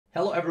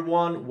Hello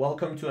everyone,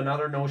 welcome to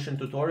another Notion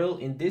tutorial.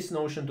 In this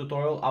Notion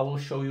tutorial, I will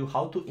show you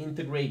how to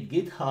integrate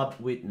GitHub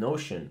with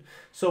Notion.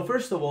 So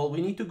first of all, we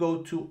need to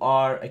go to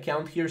our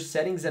account here,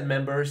 settings and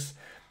members,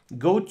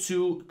 go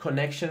to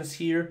connections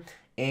here.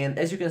 And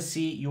as you can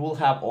see, you will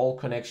have all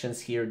connections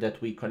here that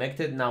we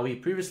connected. Now we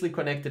previously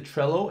connected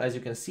Trello, as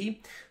you can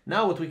see.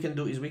 Now what we can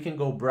do is we can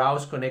go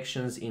browse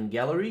connections in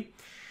gallery.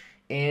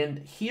 And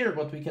here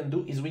what we can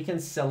do is we can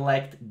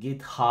select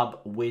GitHub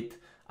with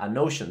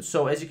Notion.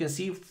 So as you can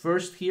see,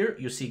 first here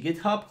you see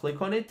GitHub,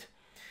 click on it.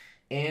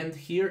 And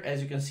here,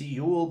 as you can see,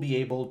 you will be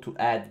able to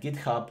add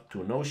GitHub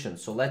to Notion.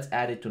 So let's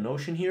add it to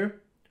Notion here.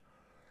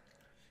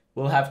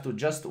 We'll have to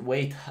just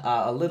wait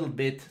a little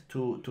bit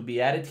to be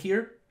added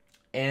here.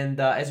 And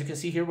as you can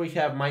see here, we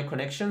have my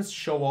connections,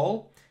 show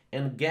all,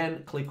 and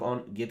again, click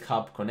on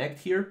GitHub Connect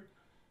here.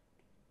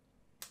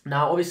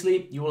 Now,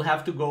 obviously, you will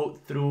have to go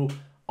through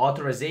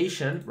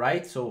authorization,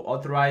 right? So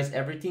authorize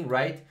everything,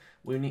 right?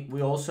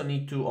 We also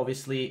need to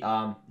obviously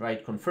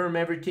confirm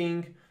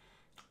everything,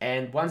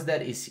 and once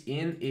that is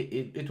in,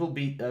 it will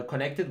be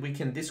connected. We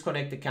can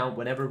disconnect account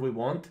whenever we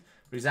want.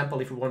 For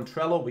example, if we want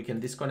Trello, we can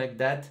disconnect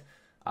that.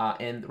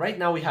 And right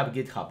now we have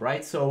GitHub,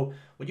 right? So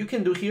what you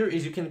can do here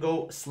is you can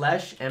go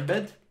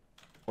 /embed,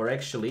 or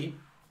actually,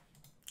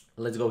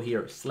 let's go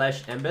here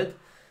 /embed,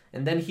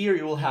 and then here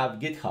you will have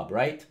GitHub,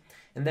 right?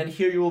 And then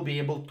here you will be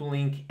able to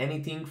link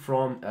anything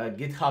from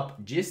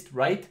GitHub gist,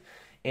 right?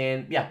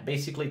 And yeah,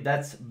 basically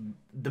that's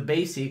the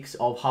basics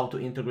of how to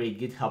integrate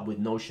GitHub with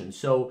Notion.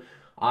 So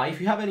if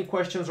you have any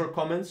questions or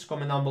comments,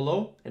 comment down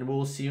below, and we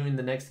will see you in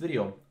the next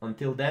video.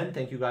 Until then,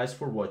 thank you guys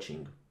for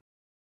watching.